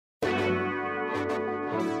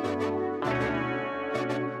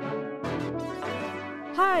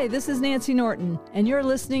Hi, this is Nancy Norton, and you're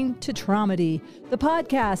listening to Traumedy, the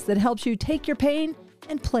podcast that helps you take your pain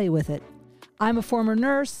and play with it. I'm a former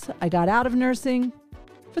nurse. I got out of nursing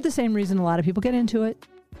for the same reason a lot of people get into it,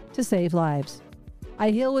 to save lives.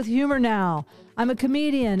 I heal with humor now. I'm a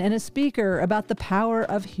comedian and a speaker about the power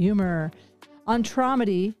of humor. On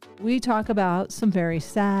Traumedy, we talk about some very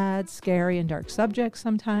sad, scary, and dark subjects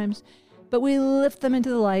sometimes, but we lift them into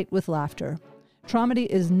the light with laughter. Traumedy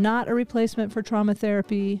is not a replacement for trauma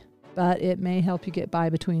therapy, but it may help you get by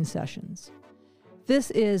between sessions. This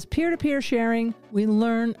is peer-to-peer sharing. We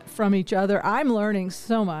learn from each other. I'm learning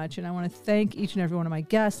so much, and I want to thank each and every one of my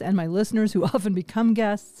guests and my listeners who often become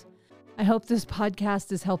guests. I hope this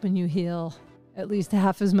podcast is helping you heal at least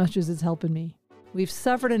half as much as it's helping me. We've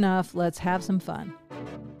suffered enough. Let's have some fun.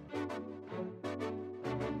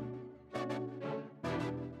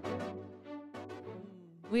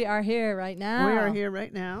 We are here right now. We are here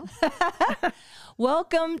right now.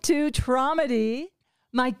 Welcome to Traumedy.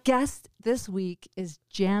 My guest this week is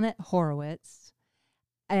Janat Horowitz,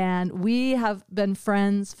 and we have been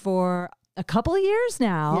friends for a couple of years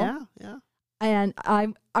now. Yeah. And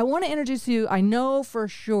I want to introduce you. I know for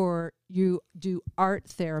sure you do art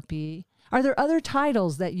therapy. Are there other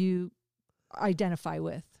titles that you identify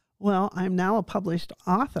with? Well, I'm now a published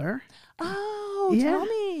author. Oh, tell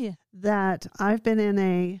me. That I've been in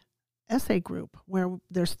a essay group where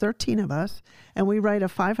there's 13 of us, and we write a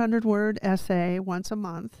 500-word essay once a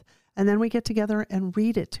month, and then we get together and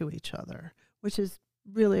read it to each other, which is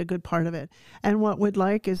really a good part of it. And what we'd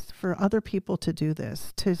like is for other people to do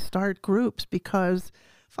this, to start groups, because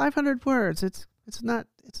 500 words, it's not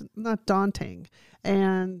daunting.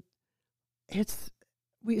 And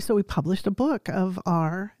we published a book of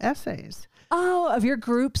our essays. Oh, of your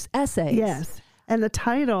group's essays. Yes. And the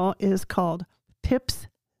title is called Pips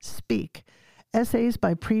Speak, Essays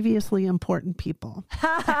by Previously Important People.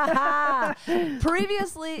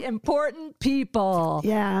 Previously important people.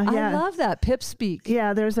 Yeah. I love that. Pips Speak.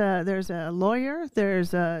 Yeah, there's a lawyer,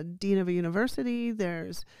 there's a dean of a university,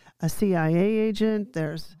 there's a CIA agent,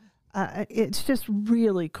 there's it's just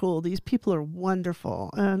really cool. These people are wonderful.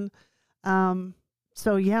 And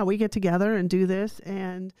so we get together and do this,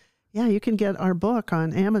 and you can get our book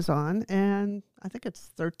on Amazon, and I think it's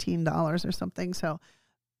 $13 or something. So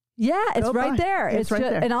yeah, it's right there. It's right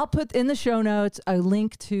there. And I'll put in the show notes a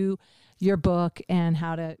link to your book and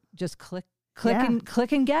how to just click and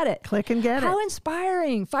get it. Click and get it. How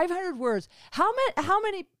inspiring. 500 words. How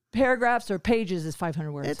many paragraphs or pages is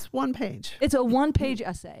 500 words? It's one page. It's a one-page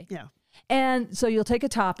essay. Yeah. And so you'll take a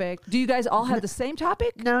topic. Do you guys all have the same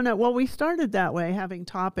topic? No. Well, we started that way, having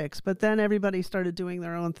topics, but then everybody started doing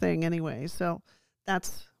their own thing anyway. So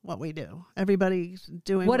that's what we do. Everybody's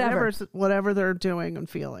doing whatever they're doing and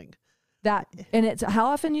feeling. And it's how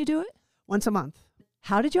often you do it? Once a month.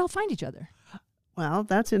 How did y'all find each other? Well,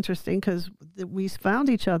 that's interesting because we found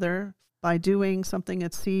each other by doing something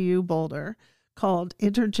at CU Boulder called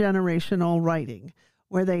intergenerational writing,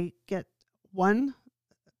 where they get one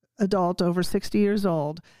adult over 60 years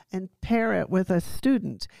old and pair it with a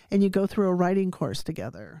student, and you go through a writing course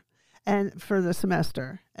together and for the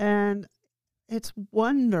semester. And it's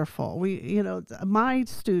wonderful. My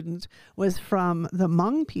student was from the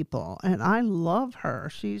Hmong people, and I love her.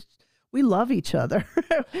 We love each other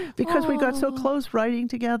because we got so close writing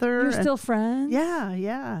together. You're still friends?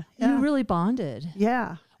 Yeah. You really bonded.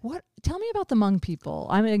 Yeah. What? Tell me about the Hmong people.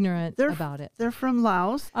 I'm ignorant about it. They're from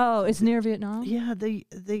Laos. Oh, it's near Vietnam? Yeah, they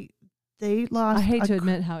lost. I hate to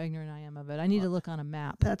admit how ignorant I am of it. I need to look on a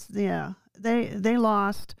map. They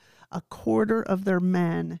lost a quarter of their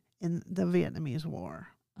men in the Vietnamese War.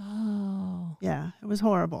 Oh. Yeah, it was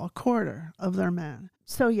horrible. A quarter of their men.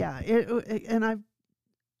 So I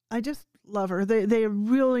just love her. They're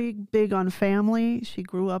really big on family. She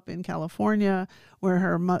grew up in California, where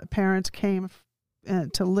her parents came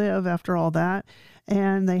to live after all that,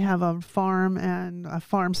 and they have a farm and a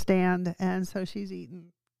farm stand, and so she's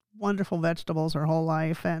eaten wonderful vegetables her whole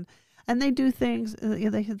life, and they do things.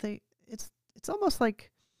 It's almost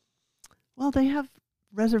like, well, they have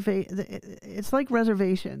it's like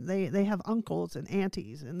reservation. They have uncles and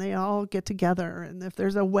aunties, and they all get together, and if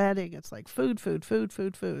there's a wedding, it's like food. So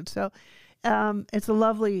it's a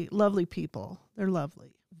lovely people. They're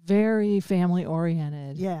lovely. Very family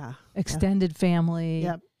oriented. Yeah. Extended family.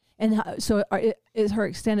 Yep. And is her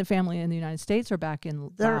extended family in the United States or back in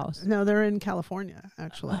Laos? No, they're in California,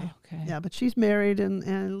 actually. Oh, okay. Yeah, but she's married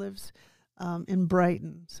and lives in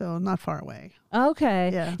Brighton, so not far away.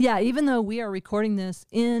 Okay. Yeah, even though we are recording this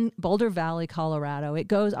in Boulder Valley, Colorado,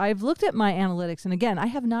 I've looked at my analytics, and again, I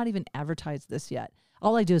have not even advertised this yet.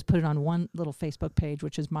 All I do is put it on one little Facebook page,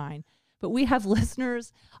 which is mine, but we have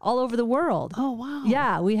listeners all over the world. Oh, wow.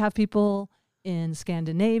 Yeah, we have people in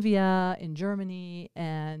Scandinavia, in Germany,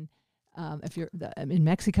 and if you're in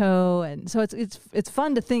Mexico. And so it's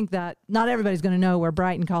fun to think that not everybody's going to know where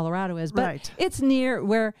Brighton, Colorado is, but it's near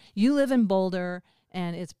where you live in Boulder,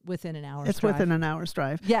 and it's within an hour's drive. It's within an hour's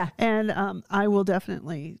drive. Yeah. And I will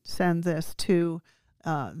definitely send this to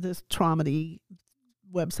this Traumedy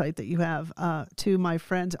website that you have to my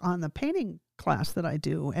friends on the painting class that I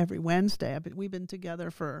do every Wednesday. We've been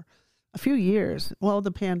together for a few years, well,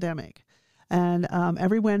 the pandemic. And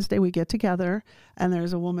every Wednesday we get together, and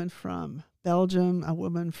there's a woman from Belgium, a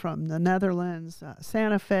woman from the Netherlands,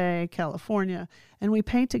 Santa Fe, California, and we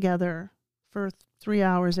paint together for 3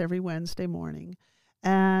 hours every Wednesday morning.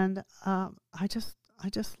 And I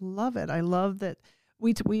just love it. I love that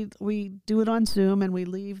we do it on Zoom, and we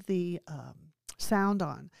leave the sound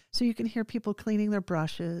on, so you can hear people cleaning their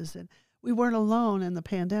brushes. And we weren't alone in the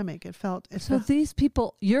pandemic. So these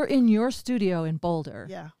people, you're in your studio in Boulder.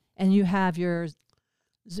 Yeah. And you have your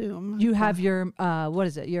Zoom. You have your, what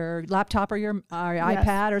is it, your laptop or your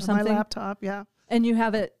iPad or something? My laptop, yeah. And you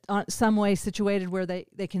have it on some way situated where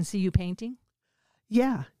they can see you painting?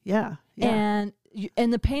 Yeah. And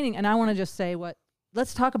the painting, and I want to just say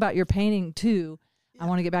let's talk about your painting too. Yeah. I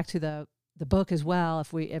want to get back to the book as well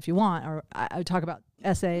if you want, or I talk about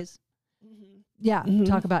essays. Yeah,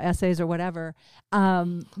 talk about essays or whatever.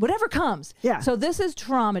 Whatever comes. Yeah. So this is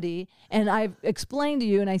Traumedy, and I've explained to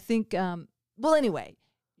you, and I think, well, anyway,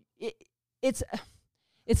 it's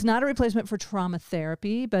not a replacement for trauma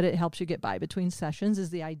therapy, but it helps you get by between sessions is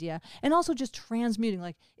the idea. And also just transmuting.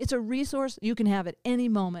 Like, it's a resource you can have at any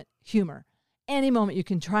moment, humor. Any moment you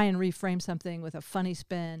can try and reframe something with a funny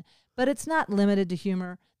spin, but it's not limited to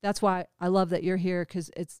humor. That's why I love that you're here, because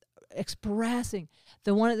it's expressing.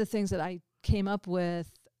 One of the things that I came up with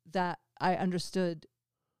that I understood,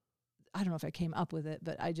 I don't know if I came up with it,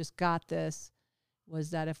 but I just got this, was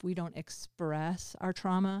that if we don't express our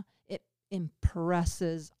trauma, it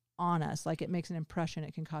impresses on us. Like, it makes an impression.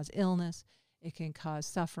 It can cause illness. It can cause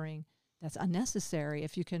suffering that's unnecessary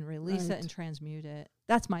if you can release it and transmute it.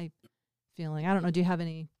 That's my feeling. I don't know. Do you have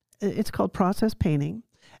any? It's called process painting,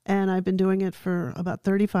 and I've been doing it for about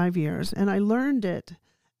 35 years, and I learned it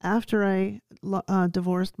after I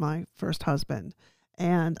divorced my first husband.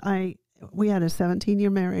 And we had a 17-year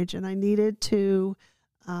marriage, and I needed to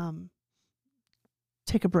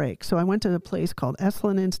take a break. So I went to a place called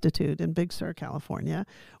Esalen Institute in Big Sur, California,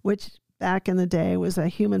 which back in the day was a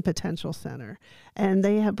human potential center. And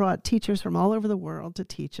they have brought teachers from all over the world to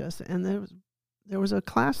teach us. And there was a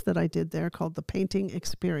class that I did there called the Painting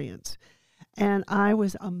Experience. And I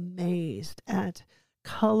was amazed at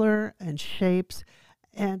color and shapes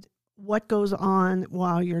and what goes on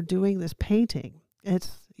while you're doing this painting.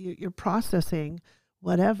 You're processing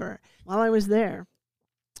whatever. While I was there,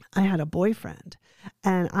 I had a boyfriend,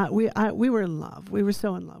 and we were in love. We were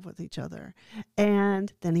so in love with each other.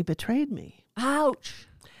 And then he betrayed me. Ouch.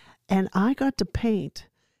 And I got to paint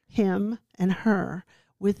him and her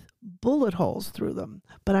with bullet holes through them,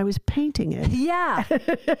 but I was painting it. Yeah.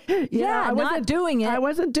 I wasn't doing it. I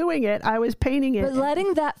wasn't doing it. I was painting it. But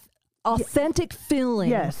letting that authentic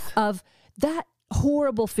feeling of that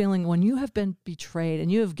horrible feeling when you have been betrayed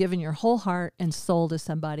and you have given your whole heart and soul to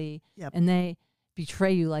somebody and they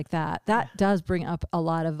betray you like that does bring up a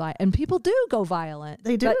lot of violence. And people do go violent.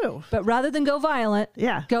 They do. But rather than go violent,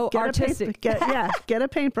 go artistic. Get a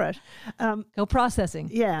paintbrush. Go processing.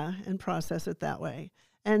 Yeah, and process it that way.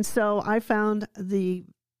 And so I found the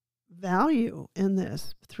value in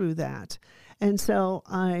this through that. And so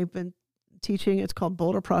I've been teaching. It's called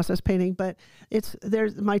Boulder Process Painting, but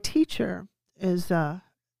my teacher is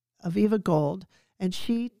Aviva Gold, and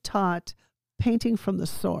she taught painting from the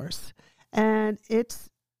source. And it's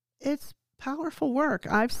powerful work.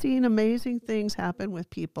 I've seen amazing things happen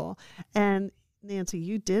with people. And Nancy,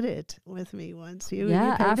 you did it with me once. You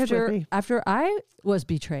painted with me. After I was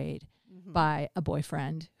betrayed by a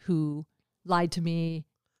boyfriend who lied to me,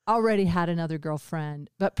 already had another girlfriend,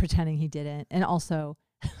 but pretending he didn't. And also,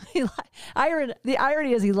 the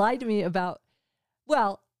irony is he lied to me about,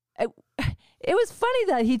 it was funny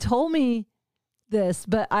that he told me this,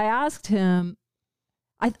 but I asked him,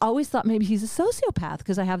 I always thought maybe he's a sociopath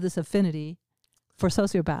because I have this affinity for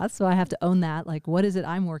sociopaths. So I have to own that. Like, what is it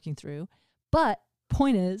I'm working through? But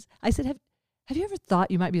point is, I said, have you ever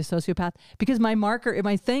thought you might be a sociopath? Because my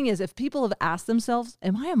thing is, if people have asked themselves,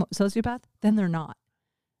 am I a sociopath? Then they're not.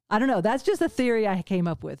 I don't know. That's just a theory I came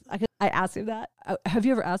up with. I asked him that. Have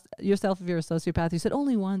you ever asked yourself if you're a sociopath? He said,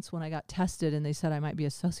 only once when I got tested and they said I might be a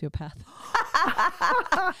sociopath.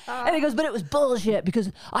 And he goes, but it was bullshit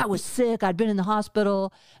because I was sick. I'd been in the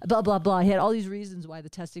hospital, blah, blah, blah. He had all these reasons why the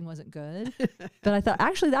testing wasn't good. But I thought,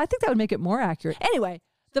 actually, I think that would make it more accurate. Anyway,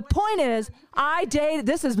 the point is,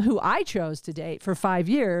 this is who I chose to date for 5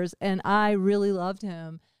 years, and I really loved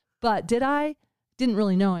him. But didn't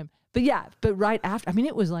really know him. But yeah, but right after, I mean,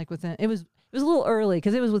 it was like it was a little early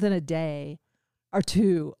because it was within a day or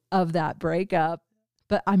two of that breakup.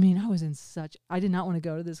 But I mean, I did not want to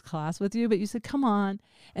go to this class with you, but you said, come on.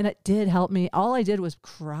 And it did help me. All I did was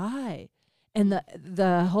cry. And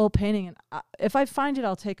the whole painting, and if I find it,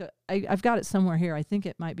 I'll take I've got it somewhere here. I think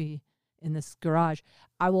it might be in this garage.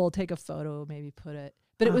 I will take a photo, maybe put it.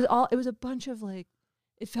 But it was a bunch of like,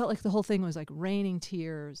 it felt like the whole thing was like raining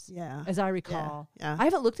tears. Yeah. As I recall. Yeah. I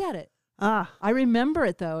haven't looked at it. I remember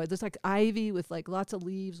it though. There's like ivy with like lots of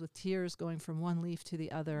leaves with tears going from one leaf to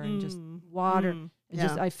the other and just water.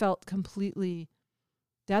 I felt completely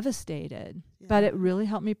devastated, but it really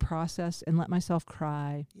helped me process and let myself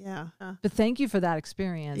cry. Yeah. But thank you for that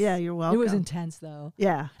experience. Yeah, you're welcome. It was intense though.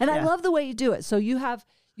 Yeah. And I love the way you do it. So you had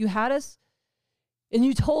us and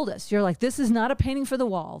you told us, you're like, this is not a painting for the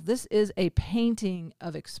wall. This is a painting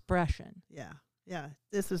of expression. Yeah. Yeah.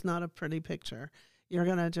 This is not a pretty picture. You're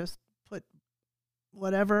going to just put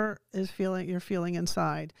whatever you're feeling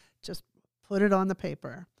inside, just put it on the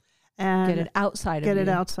paper and get it outside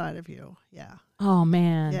of you. Yeah. Oh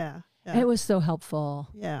man. Yeah. It was so helpful.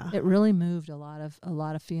 Yeah. It really moved a lot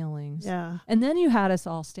of feelings. Yeah. And then you had us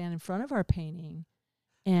all stand in front of our painting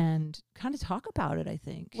and kind of talk about it, I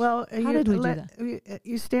think. Well, how did we do that?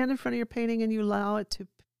 You stand in front of your painting and you allow it to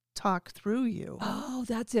talk through you. Oh,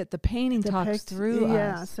 that's it. The painting talks through us.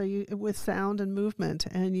 Yeah. So you, with sound and movement,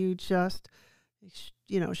 and you just,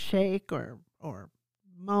 shake or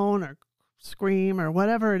moan or scream or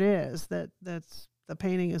whatever it is that's the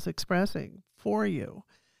painting is expressing for you.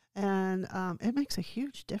 And it makes a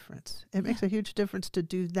huge difference. It makes a huge difference to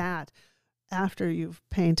do that after you've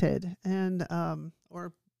painted and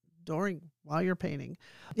or while you're painting.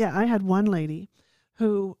 Yeah, I had one lady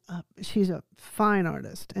who she's a fine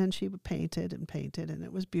artist, and she painted and painted, and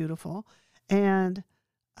it was beautiful. And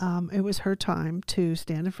it was her time to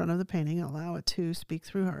stand in front of the painting and allow it to speak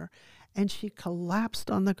through her. And she collapsed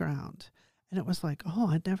on the ground. And it was like, oh,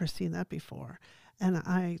 I'd never seen that before. And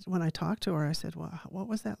when I talked to her, I said, well, what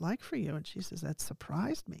was that like for you? And she says, that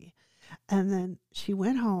surprised me. And then she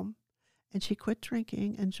went home and she quit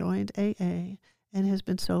drinking and joined AA and has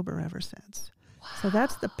been sober ever since. Wow. So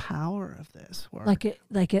that's the power of this work.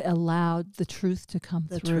 Like it allowed the truth to come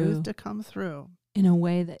through. The truth to come through. In a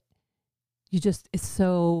way that it's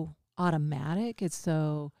so automatic. It's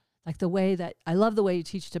so like I love the way you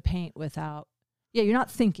teach to paint without, you're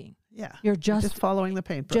not thinking. Yeah. You're just following the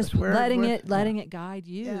paintbrush. Just letting it guide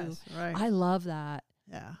you. Yes, right. I love that.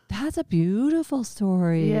 Yeah. That's a beautiful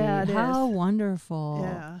story. Yeah, it How is. Wonderful.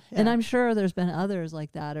 Yeah. And I'm sure there's been others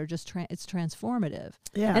like that, or just it's transformative.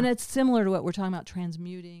 Yeah. And it's similar to what we're talking about,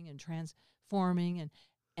 transmuting and transforming.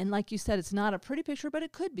 And like you said, it's not a pretty picture, but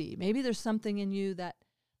it could be. Maybe there's something in you that,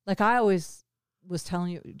 like I always was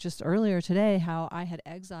telling you just earlier today, how I had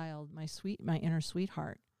exiled my inner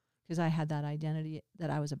sweetheart. Because I had that identity that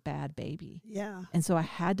I was a bad baby. Yeah. And so I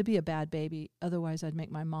had to be a bad baby. Otherwise, I'd make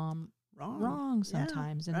my mom wrong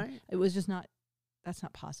sometimes. Yeah, and it was just that's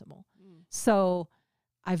not possible. So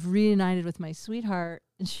I've reunited with my sweetheart,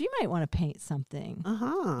 and she might want to paint something.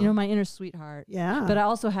 My inner sweetheart. Yeah. But I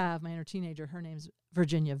also have my inner teenager. Her name's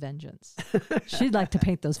Virginia Vengeance. She'd like to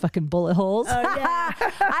paint those fucking bullet holes. Oh, yeah.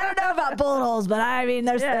 I don't know about bullet holes, but I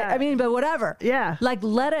mean, but whatever. Yeah. Like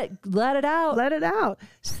let it out. Let it out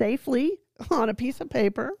safely on a piece of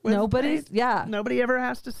paper. Nobody ever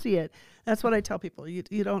has to see it. That's what I tell people.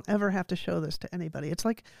 You don't ever have to show this to anybody. It's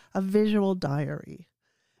like a visual diary.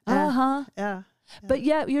 Yeah. But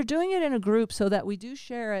you're doing it in a group so that we do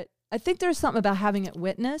share it. I think there's something about having it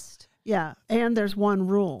witnessed. Yeah, and there's one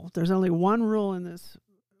rule. There's only one rule in this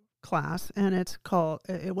class, and it's called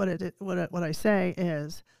what I say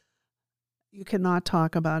is you cannot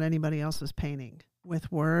talk about anybody else's painting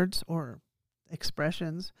with words or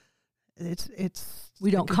expressions. We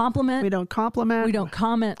don't compliment. We don't compliment. We don't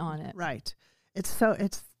comment on it. Right.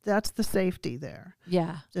 That's the safety there.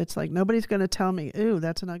 Yeah. It's like nobody's going to tell me, ooh,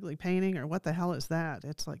 that's an ugly painting, or what the hell is that?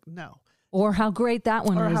 It's like, no. Or how great that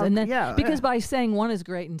one is. And then because by saying one is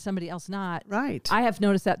great and somebody else not. Right. I have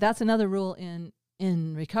noticed that's another rule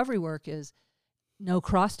in recovery work is no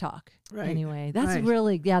crosstalk. Right. Anyway, that's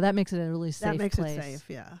really, that makes it a really safe place. That makes it safe.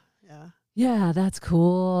 Yeah. Yeah. Yeah, that's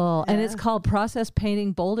cool. Yeah. And it's called Process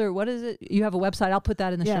Painting Boulder. What is it? You have a website. I'll put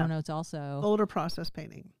that in the show notes also. Boulder Process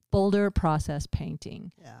Painting. Boulder Process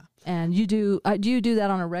Painting. Yeah. And you do you do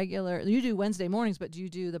that on a regular, you do Wednesday mornings, but do you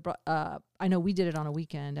do I know we did it on a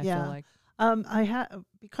weekend, I feel like. I had,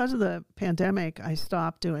 because of the pandemic, I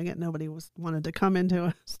stopped doing it. Nobody wanted to come into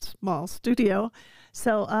a small studio.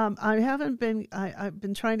 So I've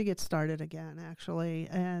been trying to get started again, actually.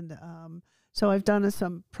 And so I've done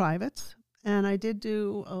some privates. And I did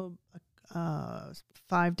do a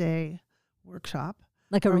 5-day workshop.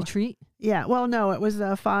 Like a retreat? Yeah. Well, no, it was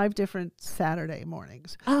 5 different Saturday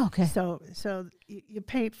mornings. Oh, okay. So you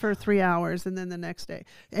paint for 3 hours and then the next day.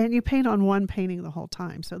 And you paint on one painting the whole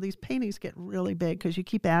time. So these paintings get really big because you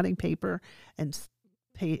keep adding paper and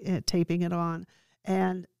taping it on.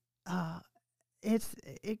 And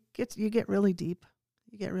you get really deep.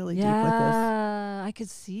 You get really deep with this. Yeah, I could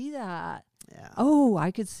see that. Yeah. Oh,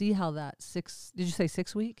 I could see how that did you say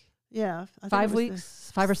 6 week? Yeah. 5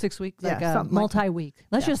 weeks, 5 or 6 weeks, like a multi-week.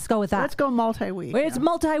 Let's just go with that. Let's go multi-week. Wait, it's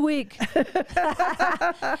multi-week.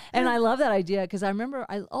 And I love that idea because I remember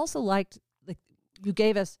I also liked, like, you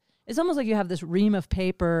gave us, it's almost like you have this ream of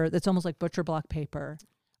paper that's almost like butcher block paper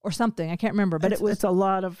or something. I can't remember, but it's a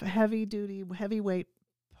lot of heavyweight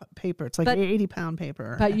paper. It's like 80-pound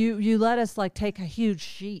paper. But you let us like take a huge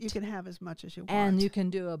sheet. You can have as much as you want. And you can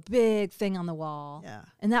do a big thing on the wall. Yeah.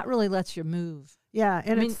 And that really lets you move. Yeah.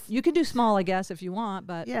 And I mean, you can do small, I guess, if you want,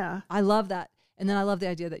 but yeah, I love that. And then I love the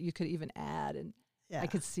idea that you could even add, and yeah. I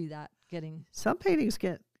could see that getting. Some paintings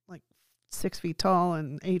get like 6 feet tall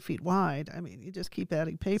and 8 feet wide. I mean, you just keep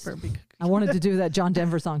adding paper. I wanted to do that John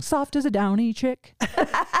Denver song, "Soft as a Downy Chick."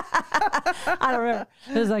 I don't remember.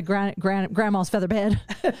 It was like grandma's feather bed.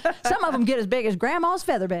 Some of them get as big as grandma's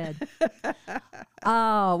feather bed.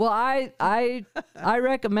 Oh, well, I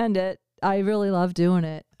recommend it. I really love doing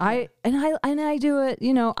it. I do it,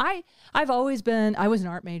 you know, I was an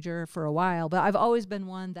art major for a while, but I've always been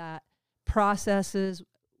one that processes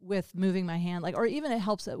with moving my hand, like, or even it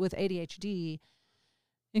helps with ADHD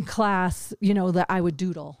in class, you know, that I would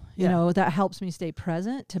doodle, you know, that helps me stay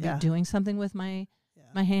present to be doing something with my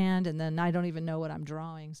hand. And then I don't even know what I'm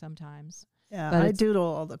drawing sometimes. Yeah. But I doodle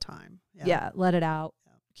all the time. Yeah. Let it out.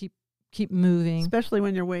 Yeah. Keep moving. Especially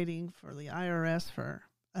when you're waiting for the IRS for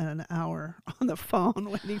an hour on the phone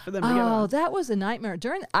waiting for them to get on. Oh, that was a nightmare.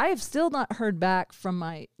 I have still not heard back from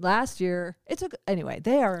my last year. Anyway,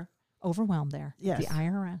 they are overwhelmed there. Yes. The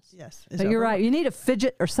IRS. Yes. But you're right. You need a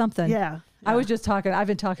fidget or something. Yeah. I've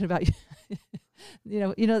been talking about you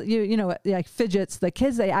know, like fidgets. The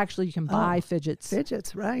kids, you can buy fidgets.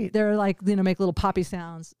 Fidgets, right. They're like, you know, make little poppy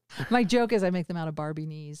sounds. My joke is I make them out of Barbie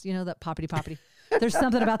knees. You know, that poppity poppity. There's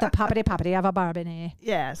something about the poppity poppity of a Barbie knee.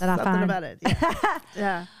 Yes, that something about it. Yeah.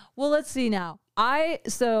 Yeah. Well, let's see now.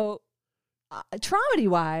 Traumedy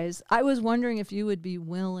wise, I was wondering if you would be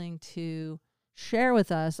willing to share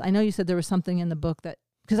with us. I know you said there was something in the book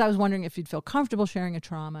because I was wondering if you'd feel comfortable sharing a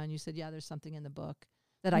trauma, and you said, yeah, there's something in the book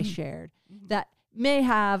that I shared that may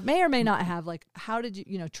or may not have, like, how did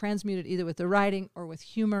you transmute it either with the writing or with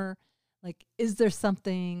humor? Like, is there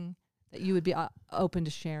something that you would be open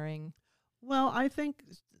to sharing? Well, I think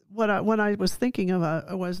what I was thinking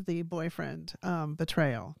of was the boyfriend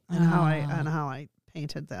betrayal and how I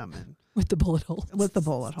painted them and with the bullet holes. With the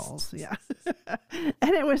bullet holes, yeah.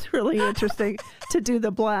 And it was really interesting to do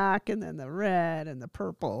the black and then the red and the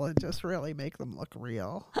purple and just really make them look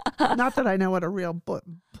real. Not that I know what a real bullet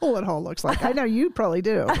hole looks like. I know you probably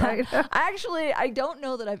do, right? Actually, I don't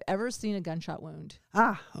know that I've ever seen a gunshot wound.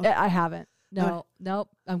 Okay. I haven't. No, nope.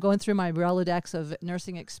 I'm going through my Rolodex of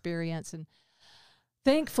nursing experience, and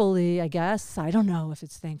thankfully, I guess, I don't know if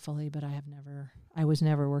it's thankfully, but I was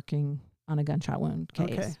never working on a gunshot wound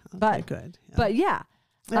case. Okay, but good. Yeah. But yeah.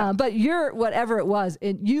 But you're, whatever it was,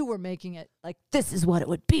 and you were making it like, this is what it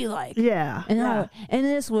would be like. Yeah. And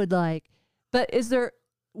this would but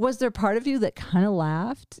was there part of you that kind of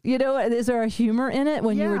laughed? You know, is there a humor in it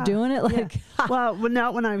when you were doing it? Like, well,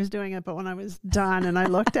 not when I was doing it, but when I was done and I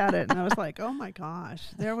looked at it and I was like, oh my gosh,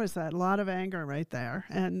 there was a lot of anger right there.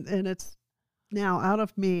 And it's now out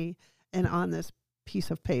of me and on this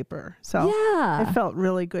piece of paper. So it felt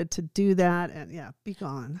really good to do that and be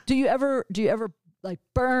gone. Do you ever like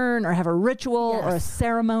burn or have a ritual or a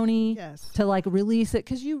ceremony to like release it?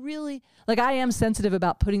 Because you really, like, I am sensitive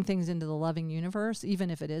about putting things into the loving universe,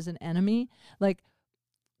 even if it is an enemy. I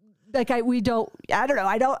don't,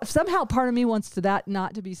 somehow part of me wants to that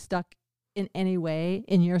not to be stuck in any way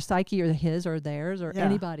in your psyche or his or theirs or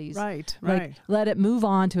anybody's. Right. Like, let it move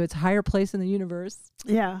on to its higher place in the universe.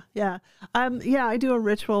 Yeah. I do a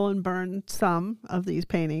ritual and burn some of these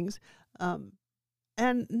paintings.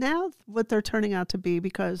 And now what they're turning out to be,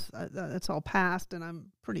 because it's all past and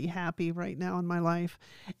I'm pretty happy right now in my life,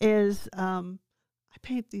 is I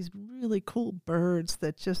paint these really cool birds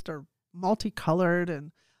that just are multicolored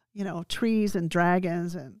and, trees and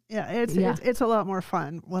dragons. And it's a lot more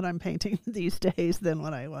fun what I'm painting these days than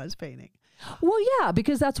what I was painting. Well, yeah,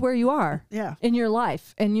 because that's where you are in your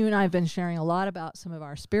life. And you and I have been sharing a lot about some of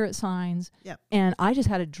our spirit signs. Yep. And I just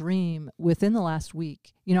had a dream within the last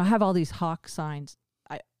week. I have all these hawk signs.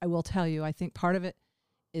 I will tell you, I think part of it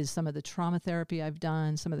is some of the trauma therapy I've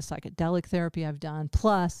done, some of the psychedelic therapy I've done,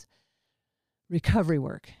 plus recovery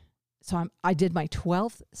work. So I did my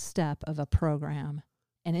 12th step of a program.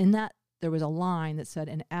 And in that, there was a line that said,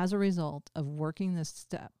 and as a result of working these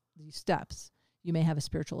steps, you may have a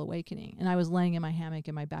spiritual awakening. And I was laying in my hammock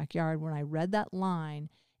in my backyard when I read that line,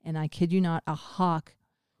 and I kid you not, a hawk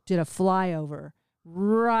did a flyover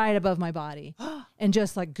right above my body and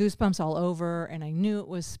just like goosebumps all over. And I knew it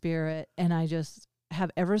was spirit. And I just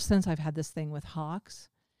have, ever since, I've had this thing with hawks,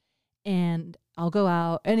 and I'll go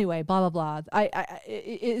out anyway, blah, blah, blah. I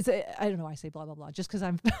don't know why I say blah, blah, blah, just because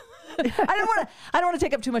I'm, I don't want to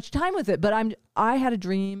take up too much time with it, but I had a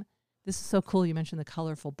dream. This is so cool. You mentioned the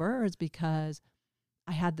colorful birds, because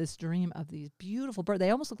I had this dream of these beautiful birds. They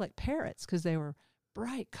almost look like parrots because they were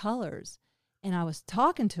bright colors. And I was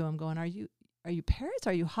talking to them going, are you parrots?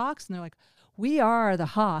 Are you hawks? And they're like, we are the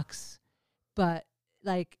hawks. But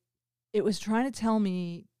like, it was trying to tell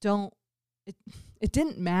me, it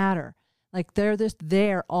didn't matter. Like, they're just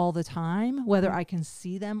there all the time, whether I can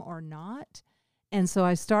see them or not. And so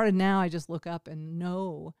I just look up and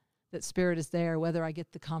know that spirit is there, whether I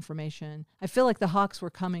get the confirmation. I feel like the hawks were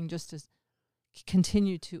coming just to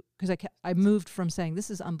continue to, because I moved from saying this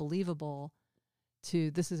is unbelievable to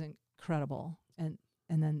this is incredible, and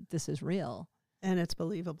then this is real. And it's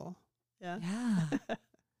believable. Yeah. Yeah.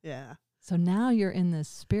 Yeah. So now you're in this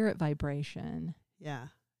spirit vibration. Yeah.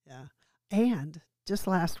 Yeah. And just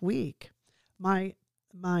last week, my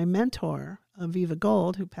mentor, Viva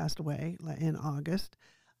Gold, who passed away in August,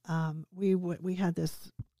 we had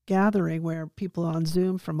this gathering where people on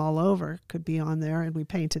Zoom from all over could be on there, and we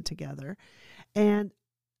painted together. And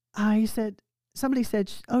somebody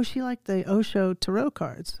said, oh, she liked the Osho tarot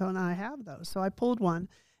cards. So now I have those. So I pulled one,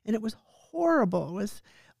 and it was horrible. It was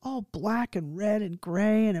all black and red and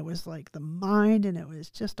gray, and it was like the mind, and it was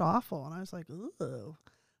just awful. And I was like, ooh.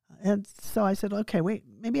 And so I said, okay, wait,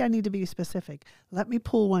 maybe I need to be specific. Let me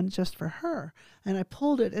pull one just for her. And I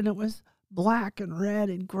pulled it, and it was black and red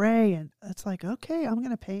and gray. And it's like, okay, I'm going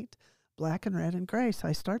to paint black and red and gray. So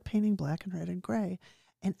I start painting black and red and gray.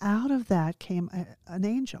 And out of that came an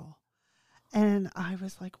angel. And I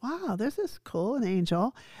was like, wow, this is cool, an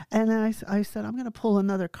angel. And then I said, I'm going to pull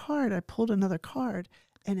another card. I pulled another card,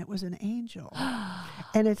 and it was an angel.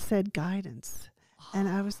 And it said guidance. And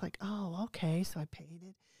I was like, oh, okay. So I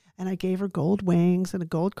painted. And I gave her gold wings and a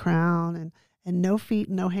gold crown and no feet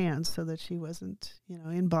and no hands, so that she wasn't,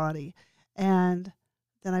 in body. And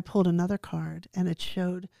then I pulled another card, and it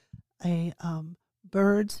showed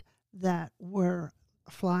birds that were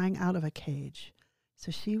flying out of a cage.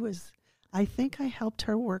 So I think I helped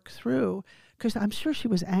her work through, because I'm sure she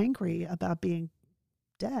was angry about being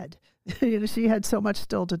dead. She had so much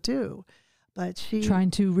still to do, but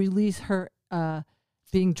trying to release her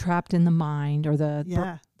being trapped in the mind, or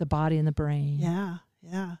the body and the brain. Yeah,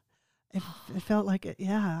 yeah. It felt like it.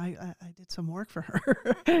 Yeah, I did some work for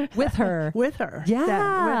her. With her. With her.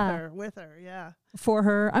 Yeah. With her. Yeah. For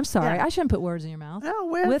her. I'm sorry. Yeah. I shouldn't put words in your mouth. No,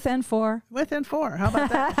 with and for. With and for. How about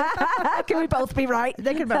that? Can we both be right?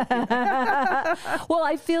 They can both be right. Well,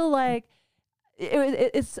 I feel like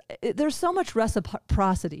there's so much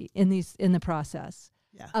reciprocity in the process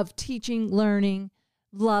of teaching, learning,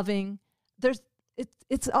 loving.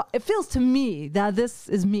 It feels to me that this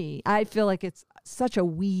is me. I feel like it's such a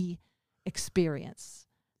we experience.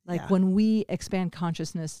 Like when we expand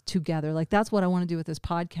consciousness together, like that's what I want to do with this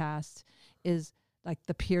podcast, is like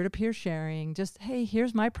the peer-to-peer sharing. Just, hey,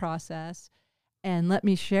 here's my process, and let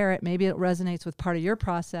me share it. Maybe it resonates with part of your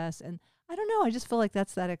process. And I don't know, I just feel like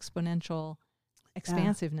that's that exponential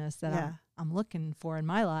expansiveness that I'm looking for in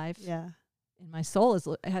my life. Yeah. And my soul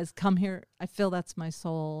has come here. I feel that's my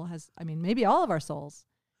soul maybe all of our souls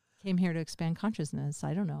came here to expand consciousness.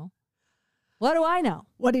 I don't know. What do I know?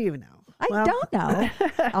 What do you know? I don't know.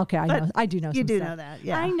 Okay, I know. I do know some stuff. You do know that,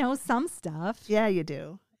 yeah. I know some stuff. Yeah, you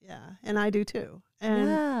do. Yeah, and I do too. And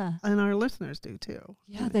our listeners do too.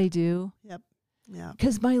 Yeah, they do. Yep. Yeah.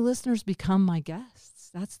 Because my listeners become my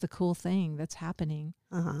guests. That's the cool thing that's happening.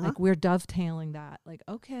 Like we're dovetailing that. Like,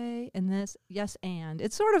 okay, and this, yes, and.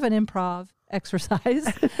 It's sort of an improv exercise.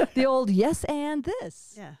 The old yes, and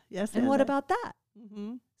this. Yeah, yes, and what about that?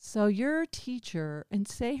 Mm-hmm. So your teacher, and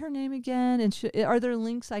say her name again, and are there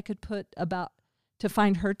links I could put about to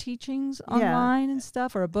find her teachings online and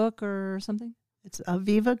stuff, or a book or something? It's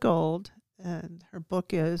Aviva Gold, and her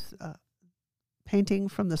book is Painting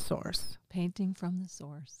from the Source. Painting from the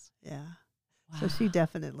Source. Yeah. Wow. So she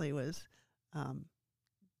definitely was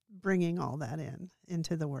bringing all that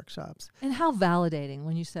into the workshops. And how validating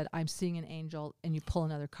when you said, I'm seeing an angel, and you pull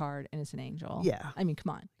another card and it's an angel. Yeah. I mean, come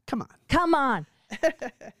on. Come on. Come on.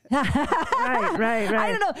 Right.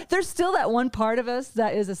 I don't know. There's still that one part of us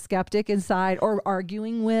that is a skeptic inside, or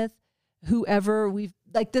arguing with whoever we've,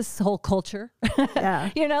 like this whole culture. Yeah.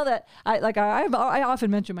 You know, that I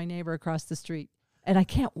often mention my neighbor across the street, and I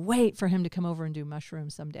can't wait for him to come over and do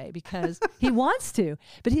mushrooms someday, because he wants to,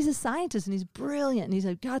 but he's a scientist and he's brilliant and he's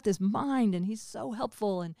got this mind and he's so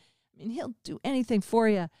helpful. And I mean, he'll do anything for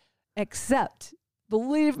you except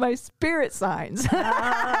believe my spirit signs. He's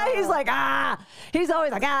like, he's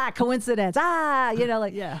always like, coincidence. You know,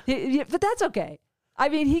 like, yeah. But that's okay. I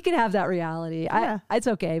mean, he can have that reality. Yeah. It's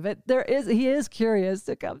okay. But he is curious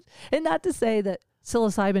to come. And not to say that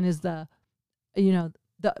psilocybin is the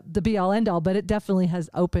be all end all, but it definitely has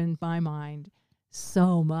opened my mind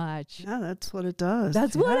so much. Yeah, that's what it does.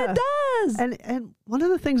 That's what it does. And one of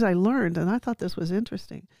the things I learned, and I thought this was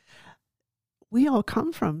interesting, we all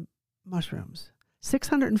come from mushrooms.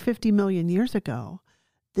 650 million years ago,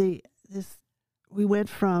 we went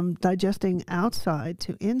from digesting outside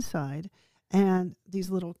to inside, and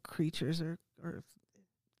these little creatures are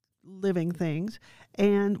living things,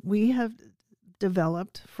 and we have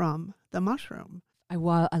developed from the mushroom. I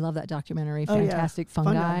love that documentary, Fantastic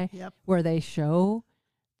Fungi, Yep. where they show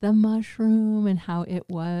the mushroom and how it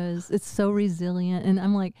was. It's so resilient, and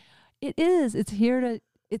I'm like, it is. It's here to.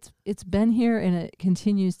 It's been here, and it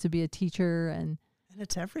continues to be a teacher, and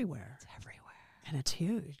it's everywhere. It's everywhere, and it's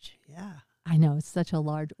huge. Yeah, I know, it's such a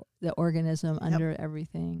large organism under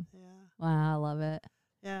everything. Yeah. Wow, I love it.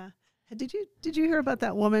 Yeah. Did you hear about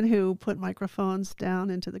that woman who put microphones down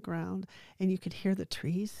into the ground and you could hear the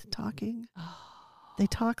trees talking? Oh. They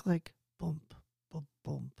talk like bump, bump,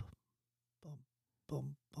 bump, bump,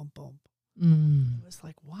 bump, bump, bump. It was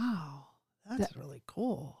like, wow, that's really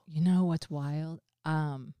cool. You know what's wild?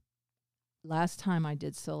 Last time I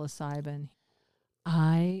did psilocybin,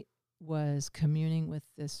 I was communing with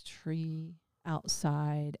this tree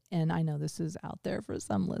outside, and I know this is out there for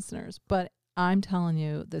some listeners, but I'm telling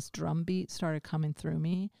you, this drum beat started coming through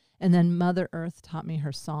me, and then Mother Earth taught me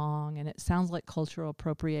her song, and it sounds like cultural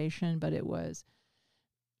appropriation, but it was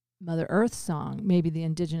Mother Earth's song. Maybe the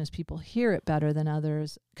indigenous people hear it better than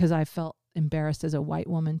others, because I felt embarrassed as a white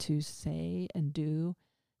woman to say and do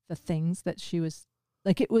the things that she was,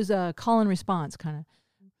 like it was a call and response kind of.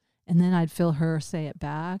 And then I'd feel her say it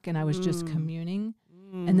back, and I was just communing.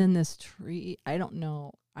 And then this tree, I don't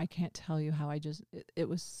know, I can't tell you how it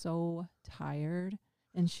was so tired,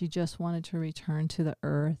 and she just wanted to return to the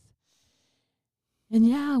earth. And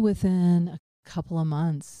yeah, within a couple of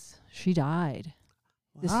months, she died.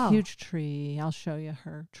 Wow. This huge tree, I'll show you,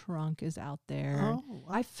 her trunk is out there. Oh,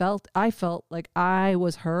 wow. I felt like I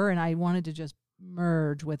was her, and I wanted to just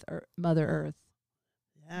merge with Mother Earth.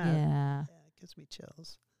 Yeah. It gives me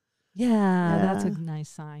chills. Yeah, that's a nice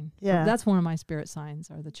sign. Yeah. That's one of my spirit signs,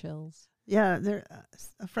 are the chills. Yeah,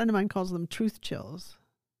 a friend of mine calls them truth chills.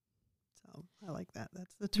 So I like that.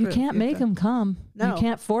 That's the truth. You can't make them come. No. You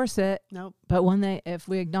can't force it. Nope. But if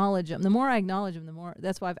we acknowledge them, the more I acknowledge them, the more.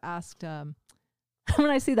 That's why I've asked, when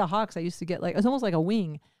I see the hawks, I used to get it's almost like a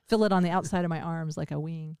wing. Feel it on the outside of my arms like a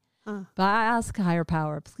wing. But I ask higher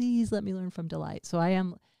power, please let me learn from delight. So I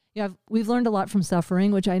am, we've learned a lot from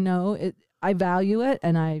suffering, which I know I value it,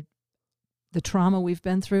 and the trauma we've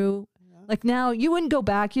been through. Yeah. Like now, you wouldn't go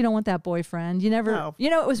back. You don't want that boyfriend. You never,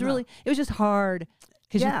 it was really, it was just hard.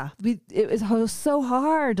 It was so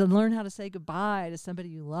hard to learn how to say goodbye to somebody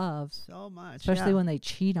you love. So much. Especially when they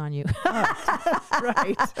cheat on you.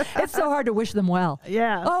 Right. It's so hard to wish them well.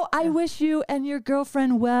 Yeah. Oh, I wish you and your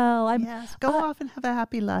girlfriend well. Go off and have a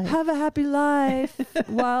happy life. Have a happy life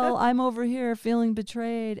while I'm over here feeling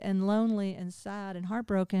betrayed and lonely and sad and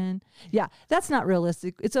heartbroken. Yeah, that's not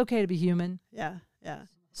realistic. It's okay to be human. Yeah, yeah.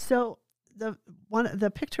 So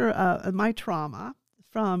the picture of my trauma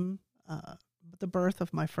from the birth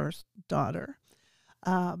of my first daughter,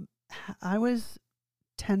 I was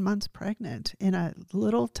 10 months pregnant in a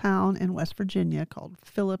little town in West Virginia called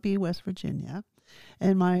Philippi, West Virginia.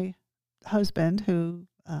 And my husband, who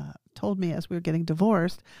told me as we were getting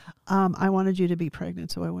divorced, I wanted you to be pregnant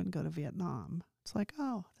so I wouldn't go to Vietnam. It's like,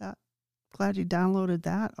 glad you downloaded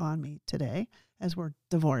that on me today as we're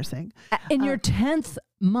divorcing. In your 10th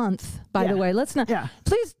month, by the way, let's not,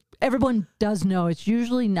 please, everyone does know it's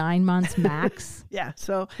usually 9 months max. Yeah.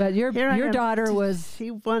 So, but your daughter was,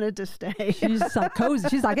 she wanted to stay. She's like cozy.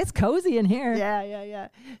 She's like, it's cozy in here. Yeah.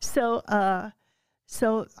 So,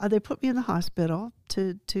 they put me in the hospital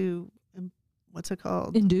to what's it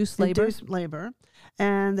called? Induced labor.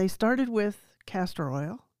 And they started with castor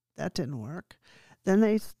oil. That didn't work. Then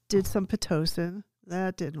they did some Pitocin.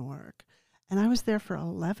 That didn't work. And I was there for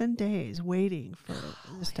 11 days waiting for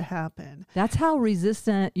this to happen. That's how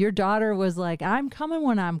resistant your daughter was. Like, I'm coming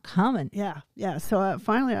when I'm coming. Yeah. So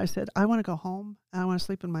finally I said, I want to go home and I want to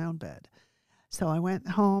sleep in my own bed. So I went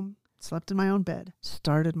home, slept in my own bed,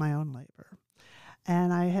 started my own labor.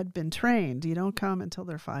 And I had been trained. You don't come until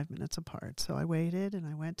they're 5 minutes apart. So I waited and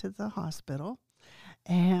I went to the hospital.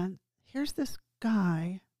 And here's this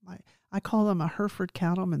guy. I call him a Hereford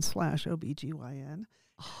cattleman / OBGYN.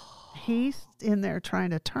 He's in there trying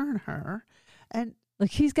to turn her, and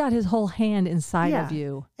like he's got his whole hand inside of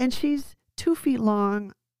you. And she's 2 feet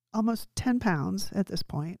long, almost 10 pounds at this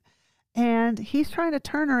point. And he's trying to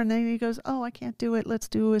turn her, and then he goes, "Oh, I can't do it. Let's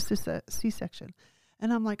do a C-section."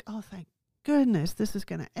 And I'm like, "Oh, thank goodness, this is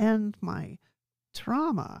going to end my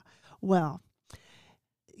trauma." Well,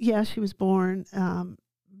 yeah, she was born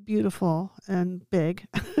beautiful and big.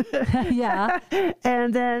 Yeah.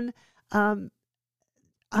 And then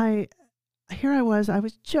I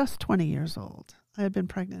was just 20 years old. I had been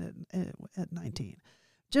pregnant at 19,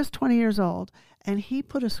 just 20 years old. And he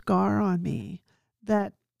put a scar on me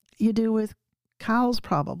that you do with cows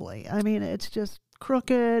probably. I mean, it's just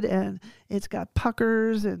crooked and it's got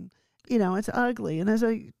puckers and, it's ugly. And as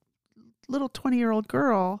a little 20-year-old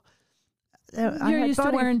girl, you're used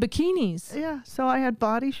to wearing bikinis. Yeah. So I had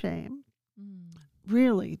body shame,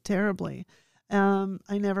 really terribly. I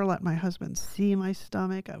never let my husband see my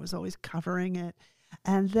stomach. I was always covering it.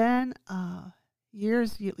 And then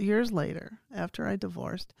years later, after I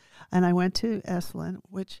divorced, and I went to Esalen,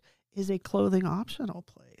 which is a clothing optional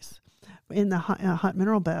place in the hot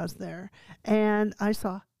mineral baths there. And I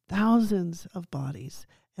saw thousands of bodies.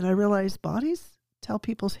 And I realized bodies tell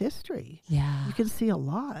people's history. Yeah. You can see a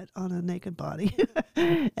lot on a naked body,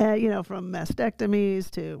 from mastectomies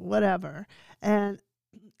to whatever. And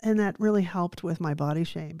that really helped with my body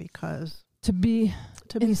shame because to be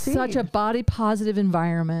in seen. Such a body positive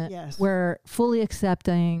environment where fully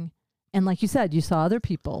accepting, and like you said, you saw other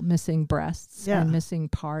people missing breasts and missing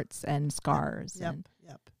parts and scars and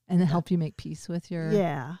it helped you make peace with your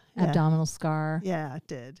abdominal scar. Yeah, it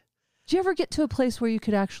did. Did you ever get to a place where you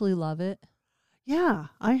could actually love it? Yeah,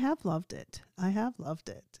 I have loved it.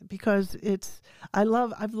 Because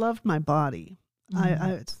I've loved my body.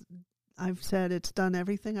 I've said it's done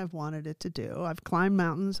everything I've wanted it to do. I've climbed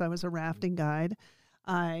mountains. I was a rafting guide.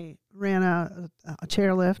 I ran a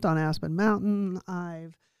chairlift on Aspen Mountain.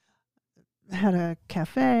 I've had a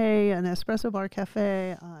cafe, an espresso bar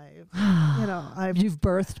cafe. You've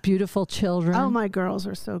birthed beautiful children. Oh, my girls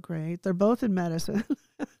are so great. They're both in medicine.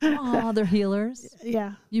 Oh, they're healers.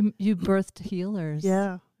 Yeah. You birthed healers.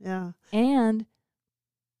 Yeah. And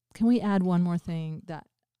can we add one more thing that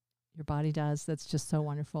your body does that's just so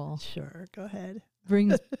wonderful? Sure, go ahead.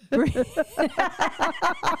 Well,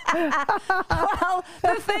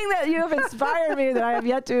 the thing that you have inspired me that I have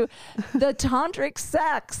yet to, the tantric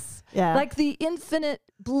sex. Yeah. Like the infinite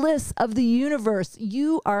bliss of the universe.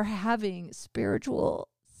 You are having spiritual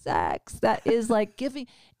sex that is like giving,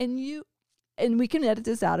 and we can edit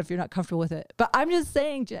this out if you're not comfortable with it. But I'm just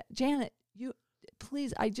saying, Janet,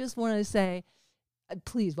 please, I just want to say,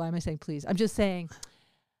 please, why am I saying please? I'm just saying,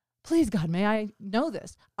 please, God, may I know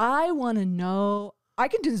this? I want to know. I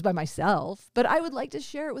can do this by myself, but I would like to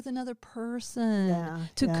share it with another person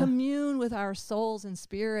to commune with our souls and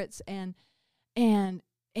spirits and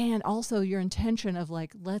also your intention of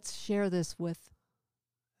like, let's share this with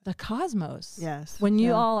the cosmos. Yes. When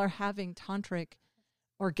you all are having tantric,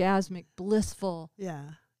 orgasmic, blissful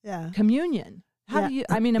communion. How do you,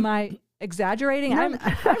 I mean, am I exaggerating? No,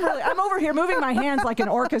 I'm over here moving my hands like an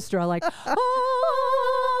orchestra, like,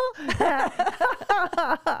 oh.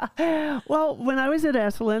 Well, when I was at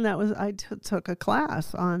Esalen, I took a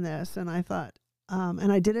class on this, and I thought,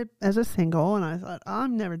 and I did it as a single, and I thought,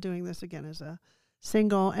 I'm never doing this again as a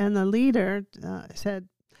single. And the leader said,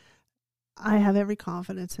 I have every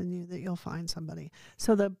confidence in you that you'll find somebody.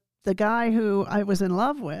 So the guy who I was in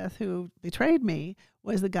love with, who betrayed me,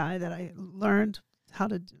 was the guy that I learned how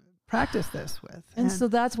to practice this with. And so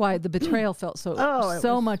that's why the betrayal felt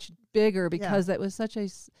so much bigger, because it was such a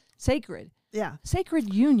sacred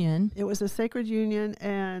union. It was a sacred union.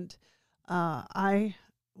 And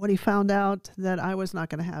when he found out that I was not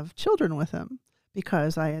going to have children with him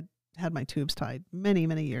because I had my tubes tied many,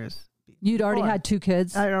 many years You'd already had 2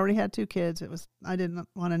 kids? I already had 2 kids. I didn't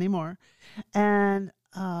want any more. And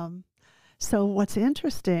so what's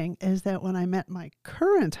interesting is that when I met my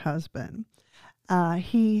current husband,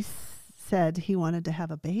 he said he wanted to have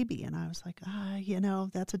a baby. And I was like,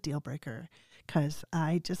 that's a deal breaker because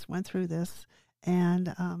I just went through this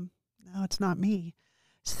and no, it's not me.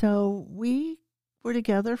 So we were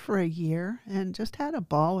together for a year and just had a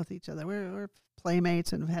ball with each other. We were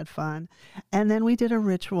playmates and had fun. And then we did a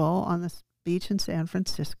ritual on this beach in San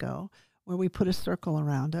Francisco where we put a circle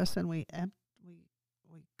around us and we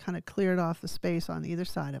kind of cleared off the space on either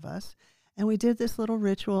side of us. And we did this little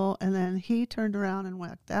ritual, and then he turned around and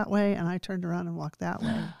walked that way, and I turned around and walked that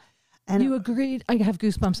way. And you agreed. I have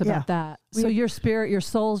goosebumps about that. So your spirit, your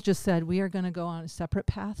souls just said, we are going to go on a separate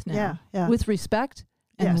path now with respect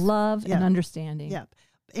and love and understanding. Yep.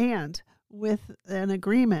 And with an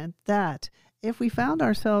agreement that if we found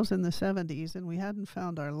ourselves in the 70s and we hadn't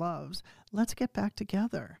found our loves, let's get back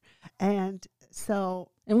together. And so...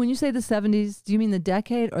 And when you say the 70s, do you mean the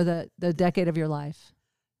decade or the decade of your life?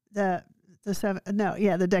 The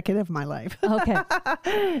decade of my life.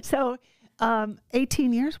 Okay. So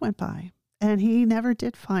 18 years went by and he never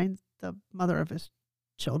did find the mother of his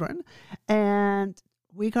children. And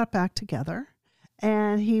we got back together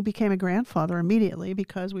and he became a grandfather immediately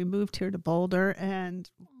because we moved here to Boulder and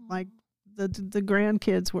the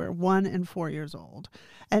grandkids were 1 and 4 years old.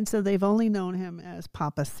 And so they've only known him as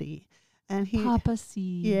Papa C. And Papa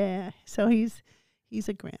C. Yeah. So he's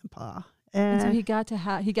a grandpa. And so he got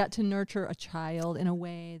to nurture a child in a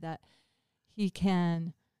way that he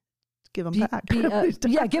can give him back. Give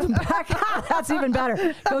him back. That's even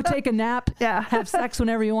better. Go take a nap. Yeah. Have sex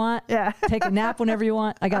whenever you want. Yeah. Take a nap whenever you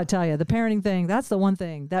want. I got to tell you, the parenting thing, that's the one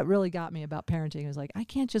thing that really got me about parenting. Is like, I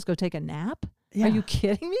can't just go take a nap. Yeah. Are you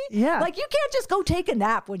kidding me? Yeah. Like you can't just go take a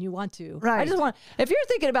nap when you want to. Right. If you're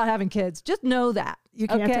thinking about having kids, just know that. You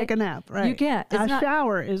can't take a nap, right? You can't.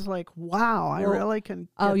 Shower is like, wow, I really can.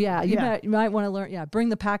 Oh, yeah. You might want to learn. Yeah. Bring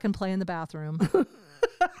the pack and play in the bathroom.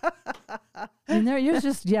 And you're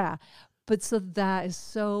just, But so that is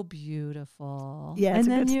so beautiful. Yeah, it's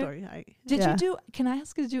a good story. Can I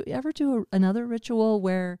ask, did you ever do another ritual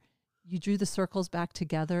where you drew the circles back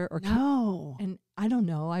together? No. And I don't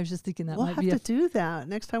know. I was just thinking that we'll might have be to do that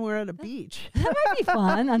next time we're at a beach. That might be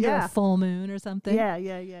fun under a full moon or something.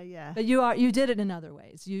 Yeah. But you did it in other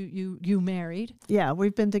ways. You married. Yeah,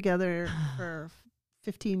 we've been together for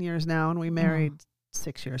 15 years now, and we married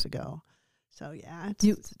 6 years ago. So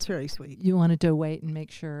it's really sweet. You wanted to wait and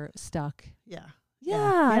make sure it stuck. Yeah.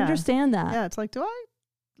 I understand that. Yeah, it's like, do I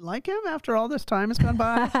like him after all this time has gone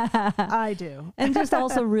by? I do. And just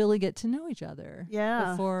also really get to know each other.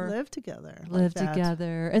 Yeah. Before live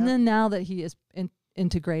together. And then now that he is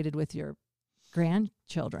integrated with your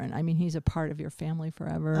grandchildren, I mean, he's a part of your family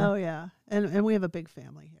forever. Oh, yeah. And we have a big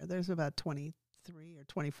family here. There's about 23 or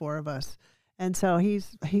 24 of us. And so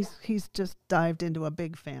he's just dived into a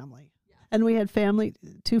big family. And we had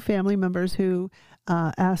 2 family members who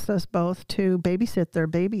asked us both to babysit their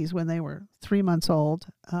babies when they were 3 months old.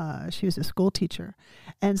 She was a school teacher.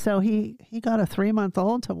 And so he got a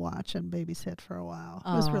 3-month-old to watch and babysit for a while.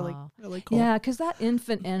 It was really, really cool. Yeah, because that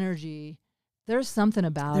infant energy, there's something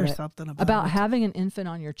about it. There's something about it. Having an infant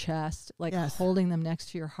on your chest, like holding them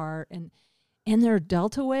next to your heart. And they're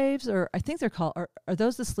delta waves, or I think they're called, are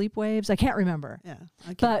those the sleep waves? I can't remember. Yeah.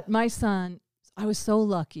 But my son, I was so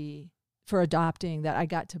lucky for adopting that I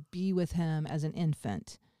got to be with him as an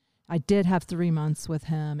infant. I did have 3 months with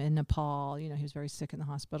him in Nepal. You know, he was very sick in the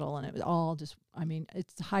hospital, and it was all just, I mean,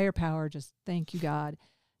 it's higher power. Just thank you, God.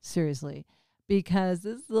 Seriously. Because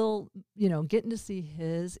this little, getting to see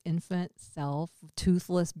his infant self,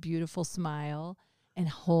 toothless, beautiful smile, and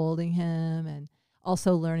holding him, and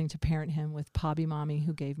also learning to parent him with Pobby Mommy,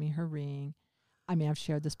 who gave me her ring. I mean, I've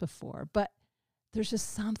shared this before, but there's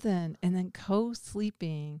just something. And then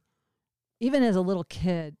co-sleeping. Even as a little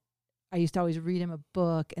kid, I used to always read him a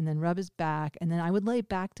book and then rub his back. And then I would lay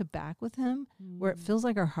back to back with him where it feels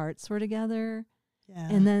like our hearts were together. Yeah.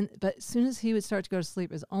 And then, but as soon as he would start to go to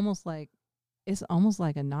sleep, it's almost like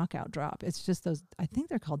a knockout drop. It's just those, I think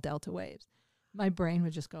they're called delta waves. My brain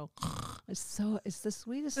would just go, it's the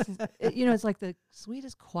sweetest, it's like the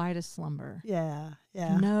sweetest, quietest slumber. Yeah.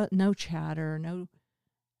 No chatter, I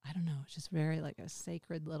don't know. It's just very like a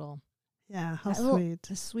sacred little. Yeah, how sweet.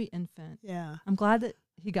 A sweet infant. Yeah. I'm glad that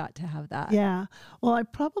he got to have that. Yeah. Well, I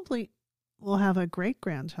probably will have a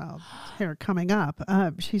great-grandchild here coming up.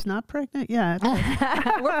 She's not pregnant yet.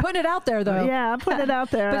 We're putting it out there, though. Yeah, I'm putting it out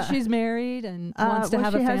there. But she's married and wants to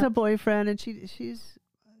have a family. She has a boyfriend, and she's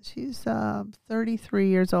 33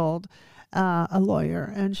 years old, a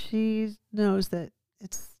lawyer, and she knows that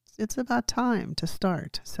it's it's about time to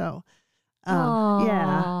start. So,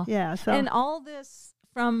 Aw. yeah. So And all this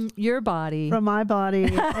from your body. from my body,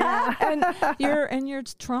 yeah. and your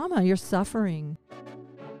trauma, your suffering.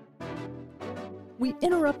 We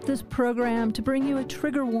interrupt this program to bring you a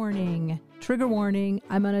trigger warning. Trigger warning,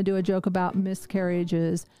 I'm going to do a joke about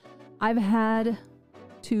miscarriages. I've had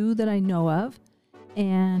 2 that I know of,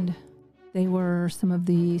 and they were some of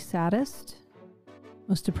the saddest,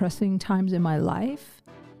 most depressing times in my life.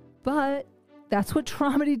 But that's what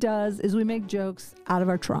Traumedy does, is we make jokes out of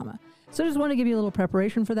our trauma. So I just want to give you a little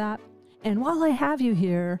preparation for that. And while I have you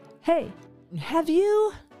here, hey, have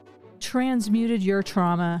you transmuted your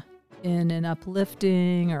trauma in an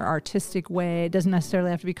uplifting or artistic way? It doesn't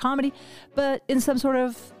necessarily have to be comedy, but in some sort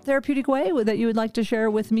of therapeutic way that you would like to share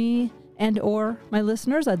with me and or my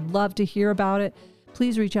listeners. I'd love to hear about it.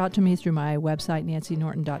 Please reach out to me through my website,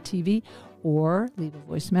 nancynorton.tv, or leave a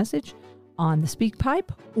voice message on the SpeakPipe,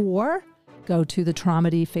 or go to the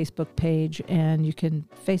Traumedy Facebook page and you can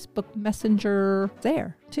Facebook Messenger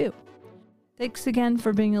there too. Thanks again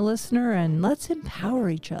for being a listener, and let's empower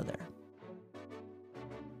each other.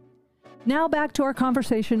 Now back to our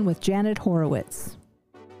conversation with Janat Horowitz.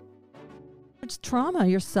 It's trauma,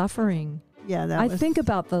 you're suffering. Yeah, I think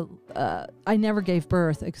about I never gave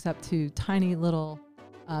birth except to tiny little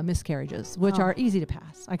miscarriages, which are easy to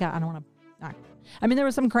pass. I don't want to, I mean, there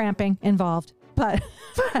was some cramping involved, but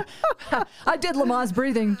I did Lamaze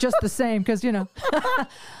breathing just the same because, you know, you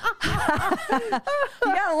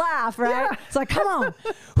gotta laugh, right? Yeah. It's like, come on.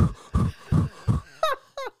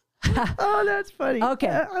 Oh, that's funny.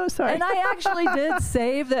 Okay. Oh, sorry. And I actually did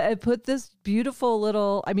save that. I put this beautiful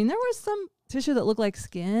little, I mean, there was some tissue that looked like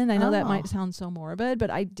skin. I know that might sound so morbid, but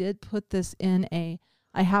I did put this in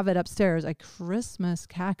I have it upstairs, a Christmas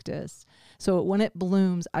cactus. So when it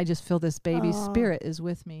blooms, I just feel this baby spirit is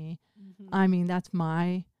with me. Mm-hmm. I mean, that's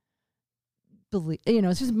my belief. You know,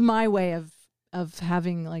 it's just my way of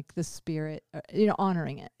having like the spirit, you know,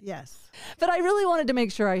 honoring it. Yes. But I really wanted to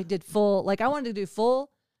make sure I did I wanted to do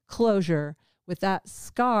full closure with that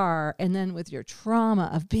scar, and then with your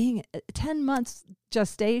trauma of being 10 months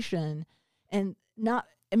gestation and not,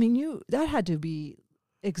 I mean, that had to be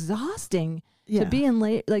exhausting to be in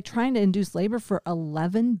like trying to induce labor for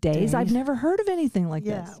 11 days. I've never heard of anything like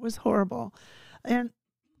this. Yeah, it was horrible. And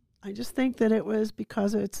I just think that it was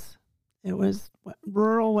because it was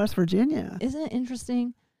rural West Virginia. Isn't it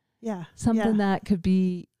interesting? Yeah. Something that could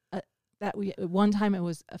be, at one time it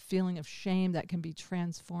was a feeling of shame that can be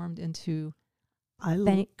transformed into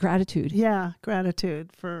gratitude. Yeah,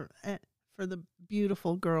 gratitude for the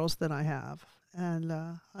beautiful girls that I have. And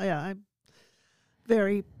I'm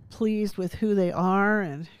very pleased with who they are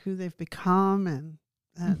and who they've become and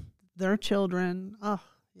their children. Oh,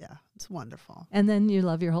 yeah, it's wonderful. And then you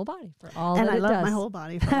love your whole body for all that it does. And I love my whole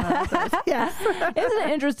body for all that. Yes. Isn't it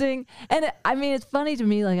interesting? And I mean, it's funny to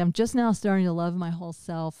me, like I'm just now starting to love my whole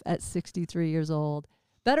self at 63 years old.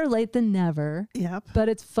 Better late than never. Yep. But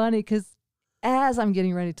it's funny because as I'm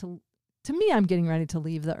getting ready I'm getting ready to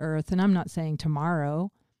leave the earth, and I'm not saying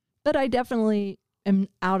tomorrow, but I definitely am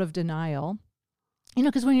out of denial. You know,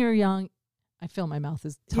 because when you're young, I feel my mouth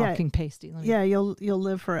is talking pasty. You'll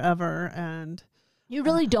live forever, and you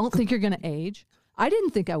really don't think you're going to age. I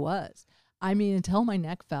didn't think I was. I mean, until my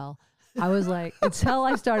neck fell, I was like, until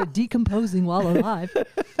I started decomposing while alive,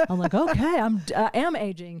 I'm like, okay, I am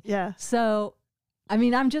aging. Yeah. So, I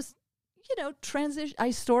mean, I'm just, you know,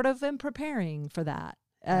 I sort of am preparing for that,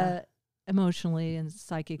 emotionally and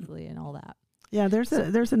psychically and all that. Yeah,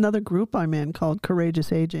 there's another group I'm in called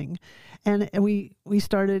Courageous Aging, and we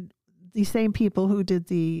started, the same people who did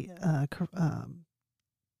the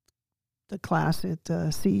class at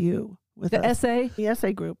CU with the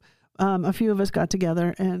essay group. A few of us got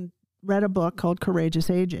together and read a book called Courageous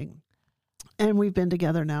Aging, and we've been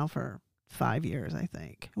together now for 5 years, I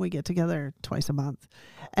think. We get together twice a month,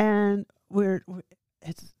 and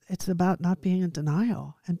it's about not being in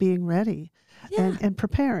denial and being ready. Yeah. And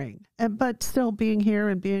preparing, but still being here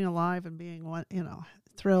and being alive and being,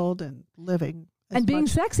 thrilled and living. And being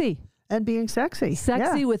sexy. And being sexy.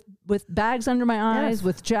 Sexy with bags under my eyes,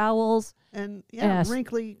 with jowls. And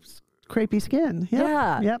wrinkly, crepey skin. Yep.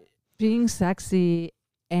 Yeah. Yep. Being sexy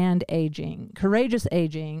and aging. Courageous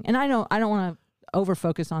aging. And I don't want to over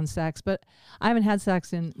focus on sex, but I haven't had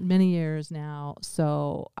sex in many years now,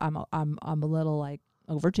 so I'm a little like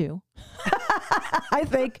overdue. I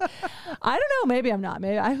think. I don't know. Maybe I'm not.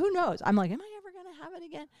 Maybe who knows? I'm like, am I ever going to have it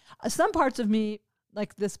again? Some parts of me,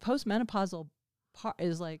 like this postmenopausal part,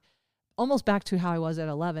 is like almost back to how I was at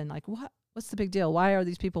 11. Like, what's the big deal? Why are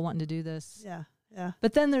these people wanting to do this? Yeah. Yeah.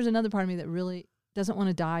 But then there's another part of me that really doesn't want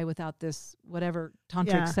to die without this whatever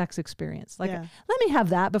tantric sex experience. Like, Yeah. let me have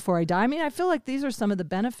that before I die. I mean, I feel like these are some of the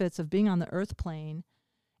benefits of being on the earth plane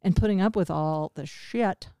and putting up with all the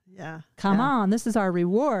shit. Yeah. Come on, this is our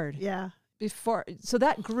reward. Yeah. So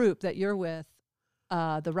that group that you're with,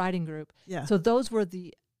 the writing group. Yeah. So those were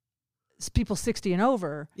the people 60 and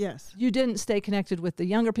over. Yes. You didn't stay connected with the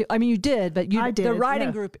younger people. I mean, you did, but I did, the writing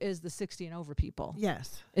yeah. group is the 60 and over people.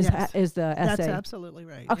 Yes. Is the essay. That's absolutely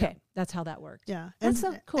right. Okay, Yeah. that's how that worked. Yeah. That's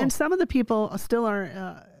so cool. And some of the people still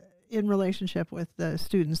are in relationship with the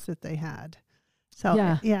students that they had.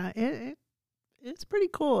 So it's pretty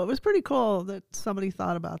cool. It was pretty cool that somebody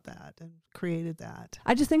thought about that and created that.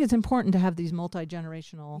 I just think it's important to have these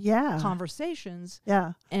multi-generational conversations.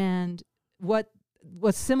 Yeah. And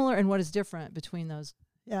what's similar and what is different between those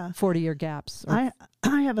 40-year gaps. I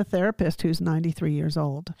have a therapist who's 93 years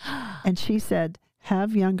old, and she said,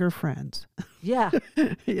 have younger friends. Yeah.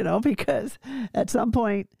 Because at some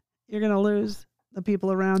point you're going to lose the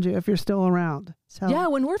people around you if you're still around. So yeah,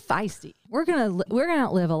 when we're feisty, we're gonna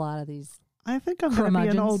outlive a lot of these. I think I'm going to be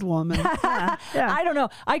an old woman. Yeah. I don't know.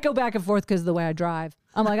 I go back and forth because of the way I drive.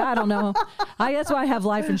 I'm like, I don't know. That's why I have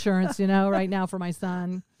life insurance, right now for my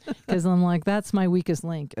son. Because I'm like, that's my weakest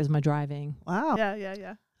link is my driving. Wow.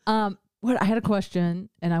 Yeah. I had a question,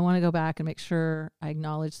 and I want to go back and make sure I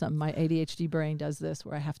acknowledge something. My ADHD brain does this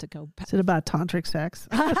where I have to go back. Is it about tantric sex?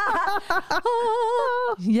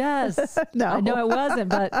 Yes. No. I know it wasn't,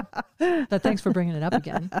 but thanks for bringing it up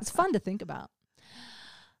again. It's fun to think about.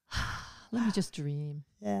 Let me just dream.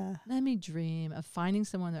 Yeah. Let me dream of finding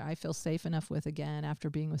someone that I feel safe enough with again after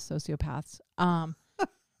being with sociopaths.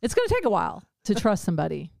 It's going to take a while to trust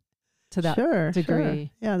somebody to that degree. Sure.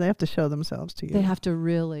 Yeah, they have to show themselves to you. They have to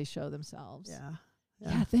really show themselves.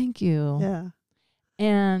 Yeah. Thank you. Yeah.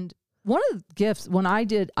 And one of the gifts, when I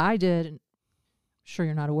did, and I'm sure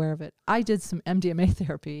you're not aware of it, I did some MDMA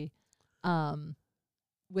therapy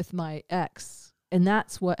with my ex, and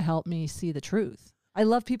that's what helped me see the truth. I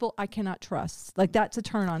love people I cannot trust. Like, that's a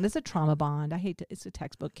turn on. It's a trauma bond. It's a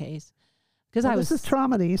textbook case. Because this is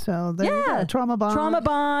Traumedy, so there you go. Trauma bond.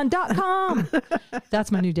 Traumabond.com. That's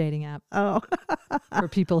my new dating app. Oh. For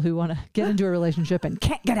people who want to get into a relationship and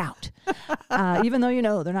can't get out. Even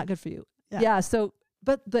though they're not good for you. Yeah. So,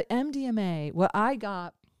 but the MDMA, what I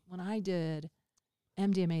got when I did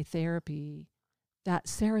MDMA therapy, that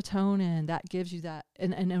serotonin, that gives you that,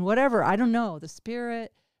 and whatever, I don't know, the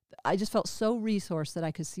spirit, I just felt so resourced that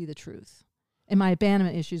I could see the truth. And my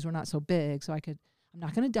abandonment issues were not so big, so I'm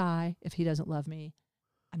not going to die if he doesn't love me.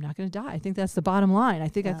 I'm not going to die. I think that's the bottom line. I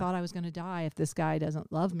think I thought I was going to die if this guy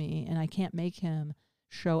doesn't love me, and I can't make him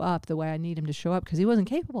show up the way I need him to show up because he wasn't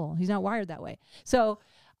capable. He's not wired that way. So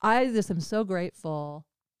I just am so grateful.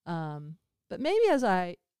 But maybe as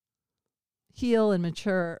I heal and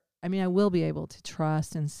mature, I will be able to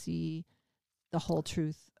trust and see the whole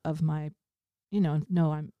truth of my,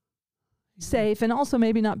 know I'm safe, and also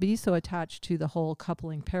maybe not be so attached to the whole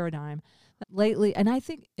coupling paradigm lately. And I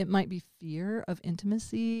think it might be fear of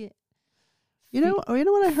intimacy. You know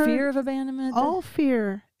what I heard? Fear of abandonment. All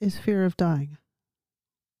fear is fear of dying.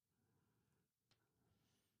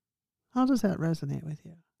 How does that resonate with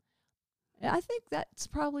you? I think that's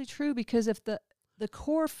probably true, because if the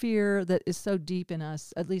core fear that is so deep in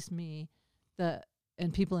us, at least me,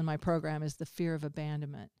 and people in my program, is the fear of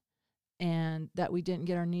abandonment, and that we didn't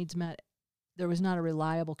get our needs met. There was not a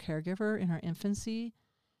reliable caregiver in our infancy.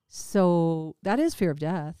 So that is fear of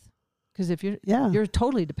death, because if you're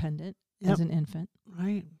totally dependent as an infant.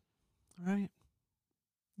 Right.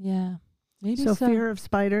 Yeah. Maybe so. Fear of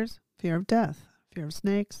spiders, fear of death, fear of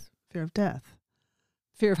snakes, fear of death.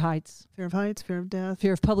 Fear of heights. Fear of heights, fear of death.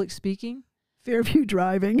 Fear of public speaking. Fear of you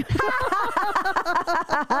driving.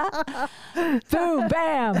 Boom,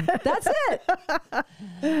 bam. That's it.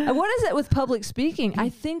 And what is it with public speaking? I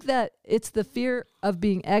think that it's the fear of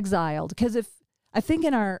being exiled. Because I think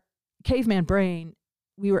in our caveman brain,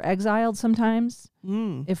 we were exiled sometimes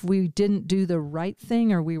if we didn't do the right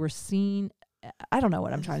thing, or we were seen. I don't know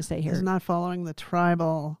what I'm trying to say here. It's not following the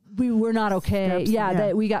tribal. We were not okay. Steps,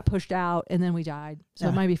 that we got pushed out and then we died. So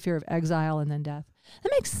it might be fear of exile and then death.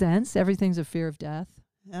 That makes sense. Everything's a fear of death.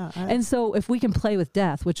 Yeah. And so if we can play with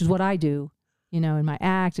death, which is what I do, in my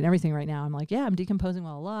act and everything right now, I'm like, I'm decomposing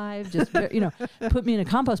while alive. Just, put me in a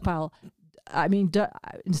compost pile.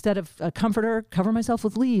 Instead of a comforter, cover myself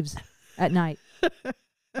with leaves at night.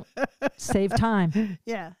 Save time.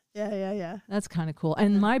 Yeah. That's kind of cool.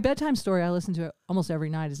 And my bedtime story, I listen to it almost every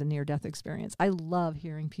night, is a near-death experience. I love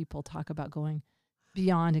hearing people talk about going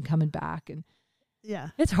beyond and coming back. And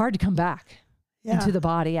it's hard to come back into the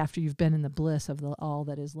body after you've been in the bliss of all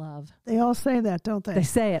that is love. They all say that, don't they? They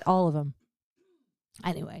say it, all of them.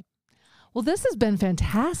 Anyway, well, this has been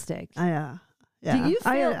fantastic. Yeah. Do you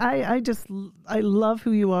feel? I love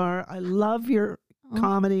who you are. I love your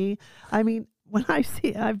comedy. I mean, when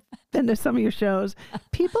I've been to some of your shows,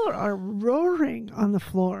 people are roaring on the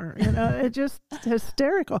floor. It's just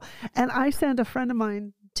hysterical. And I sent a friend of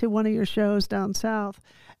mine to one of your shows down south,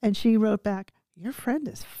 and she wrote back, "Your friend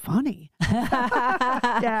is funny."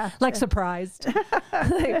 Yeah. Like surprised.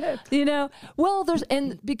 Well,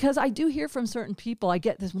 because I do hear from certain people, I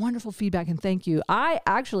get this wonderful feedback, and thank you. I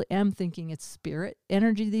actually am thinking it's spirit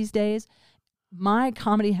energy these days. My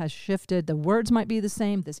comedy has shifted. The words might be the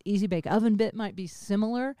same. This Easy Bake Oven bit might be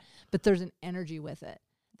similar, but there's an energy with it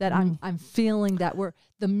that I'm feeling that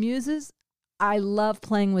the muses. I love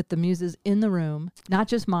playing with the muses in the room, not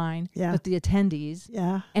just mine, but the attendees.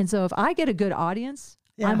 Yeah. And so if I get a good audience,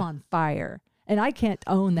 I'm on fire. And I can't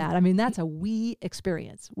own that. I mean, that's a we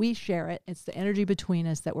experience. We share it. It's the energy between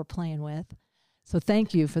us that we're playing with. So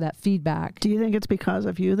thank you for that feedback. Do you think it's because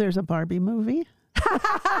of you there's a Barbie movie?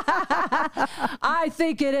 I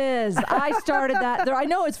think it is. I started that. I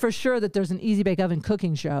know it's for sure that there's an Easy Bake Oven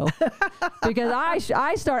cooking show because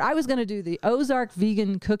I was going to do the Ozark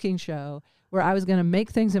vegan cooking show where I was going to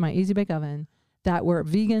make things in my Easy Bake Oven that were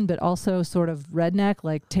vegan, but also sort of redneck,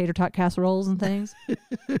 like tater tot casseroles and things.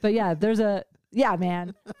 But yeah,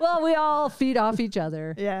 man. Well, we all feed off each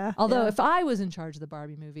other. Yeah. Although if I was in charge of the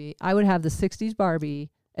Barbie movie, I would have the 60s Barbie.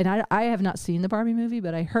 And I have not seen the Barbie movie,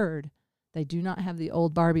 but I heard they do not have the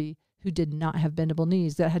old Barbie who did not have bendable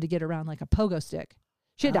knees that had to get around like a pogo stick.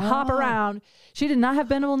 She had to hop around. She did not have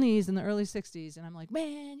bendable knees in the early 60s. And I'm like,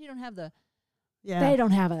 man, you don't have they don't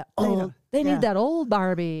have an old, they need that old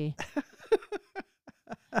Barbie.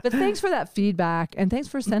 But thanks for that feedback. And thanks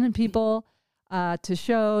for sending people to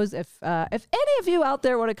shows. If any of you out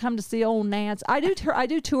there want to come to see old Nance, I do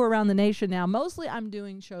tour around the nation now. Mostly I'm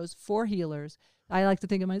doing shows for healers. I like to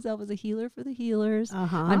think of myself as a healer for the healers.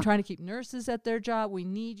 I'm trying to keep nurses at their job. We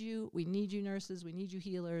need you. We need you, nurses. We need you,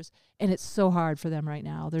 healers. And it's so hard for them right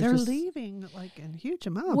now. They're leaving like in huge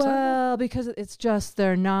amounts. Well, because it's just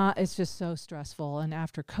so stressful. And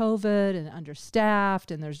after COVID and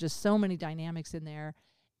understaffed, and there's just so many dynamics in there.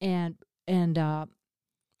 And I'm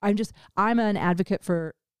an advocate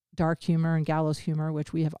for dark humor and gallows humor,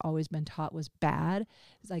 which we have always been taught was bad.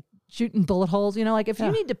 It's like shooting bullet holes, like if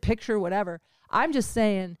you need to picture whatever, I'm just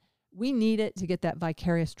saying we need it to get that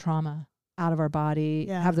vicarious trauma out of our body,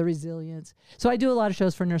 have the resilience. So I do a lot of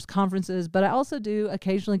shows for nurse conferences, but I also do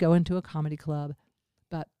occasionally go into a comedy club.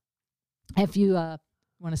 But if you want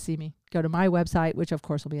to see me, go to my website, which of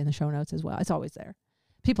course will be in the show notes as well. It's always there.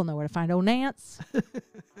 People know where to find old Nance.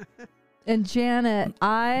 And Janet,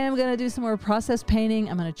 I am going to do some more process painting.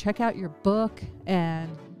 I'm going to check out your book,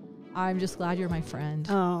 and I'm just glad you're my friend.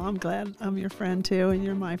 Oh, I'm glad I'm your friend too, and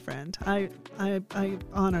you're my friend. I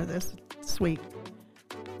honor this sweet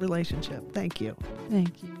relationship. Thank you.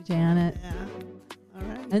 Thank you, Janet. Yeah. All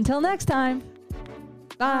right. Until next time.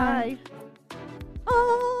 Bye.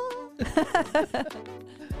 Oh.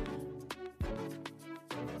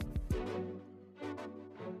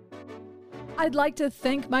 I'd like to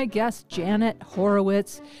thank my guest, Janat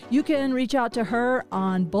Horowitz. You can reach out to her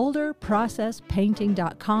on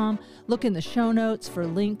boulderprocesspainting.com. Look in the show notes for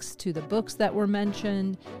links to the books that were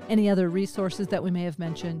mentioned. Any other resources that we may have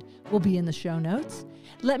mentioned will be in the show notes.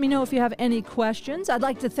 Let me know if you have any questions. I'd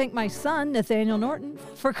like to thank my son, Nathaniel Norton,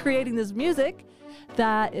 for creating this music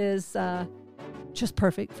that is just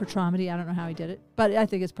perfect for Traumedy. I don't know how he did it, but I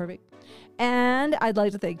think it's perfect. And I'd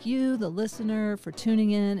like to thank you, the listener, for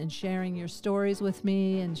tuning in and sharing your stories with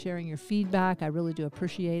me and sharing your feedback. I really do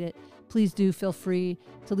appreciate it. Please do feel free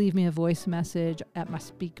to leave me a voice message at my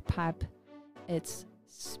SpeakPipe. It's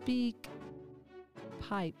SpeakPipe,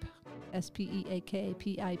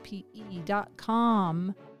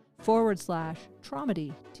 SpeakPipe.com/Traumedy,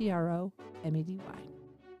 TROMEDY.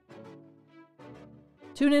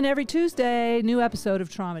 Tune in every Tuesday, new episode of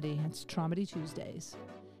Traumedy. It's Traumedy Tuesdays.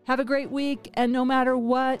 Have a great week, and no matter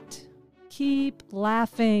what, keep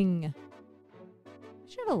laughing. I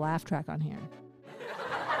should have a laugh track on here.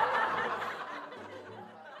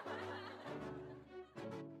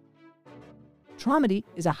 Traumedy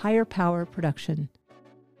is a Higher Power production.